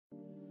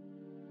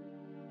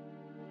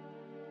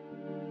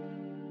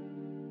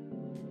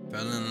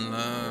Fell in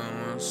love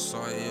when I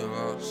saw you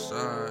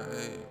outside.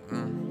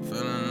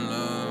 Fell in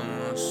love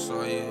when I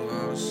saw you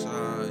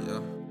outside.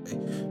 Yeah.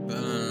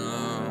 Fell in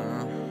love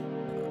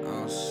when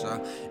I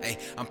outside. Ay,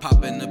 I'm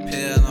popping the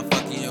pill, I'm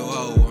fucking your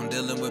hoe. I'm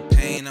dealing with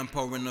pain, I'm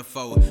pouring the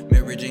foe.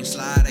 Mary Jane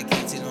slide, I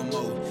can't see no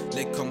more.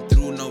 Lick come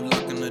through, no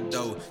locking the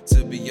door.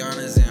 To be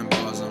honest, and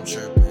bars, I'm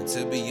tripping.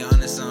 To be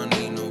honest, I don't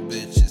need no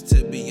bitches.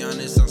 To be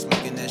honest, I'm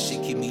smoking that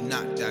shit, keep me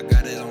knocked. I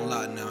got it on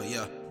lock now,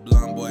 yeah.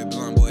 Blunt boy,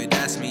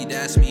 that's me.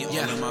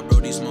 All of my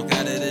brody smoke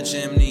out of the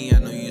chimney. I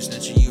know you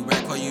snitching, you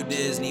rat, call you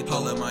Disney.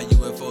 Pull up my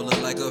UFO,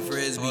 look like a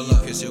frisbee. You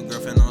kiss your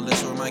girlfriend on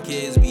lips where my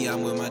kids be.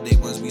 I'm with my day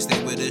ones, we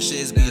stay with the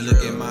shits be.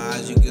 Look in my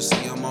eyes, you can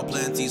see I'm on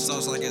plenty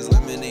sauce like it's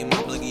lemonade. My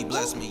pluggy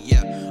bless me,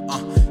 yeah.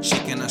 She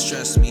cannot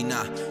stress me,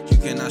 nah. You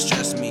cannot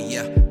stress me,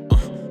 yeah.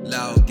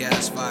 Loud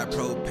gas, fire,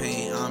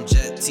 propane. I'm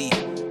Jet T,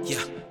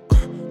 yeah.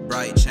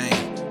 Bright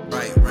chain,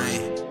 bright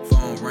rain,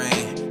 phone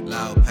rain,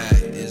 loud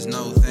pack is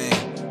no thing.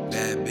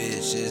 Bad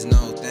bitch is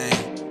no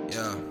thing,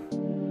 yeah.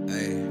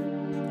 Hey,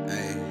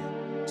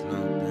 it's no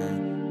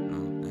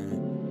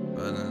thing.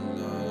 Fell in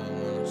love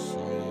when I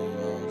saw you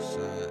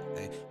outside.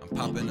 Ay, I'm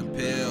popping a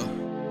pill,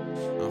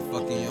 I'm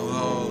fucking your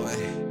hoe.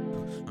 Ay,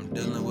 I'm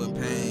dealing with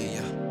pain,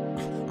 yeah.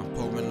 I'm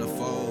pouring the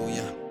foe,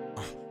 yeah.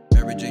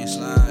 Mary Jane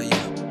slide,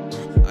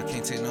 yeah. I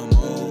can't take no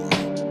more,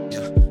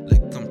 yeah.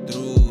 Lick come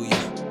through,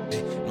 yeah.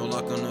 Ay, no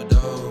lock on the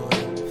door.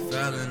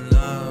 Fell in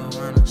love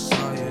when I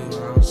saw you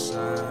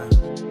outside.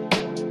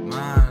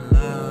 My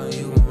love,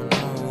 you won't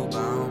know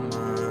about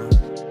mine.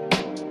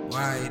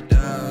 White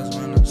doves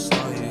when I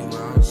saw you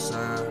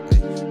outside.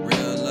 Ay,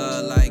 real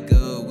love like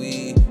good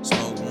weed.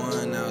 Smoke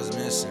one, I was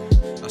missing.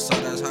 I saw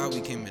that's how we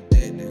came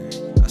addicted.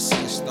 I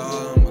see a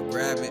star, I'ma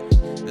grab it.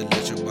 And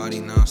let your body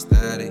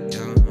non-static,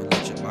 yeah.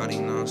 Let your body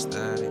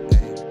non-static,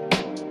 ay.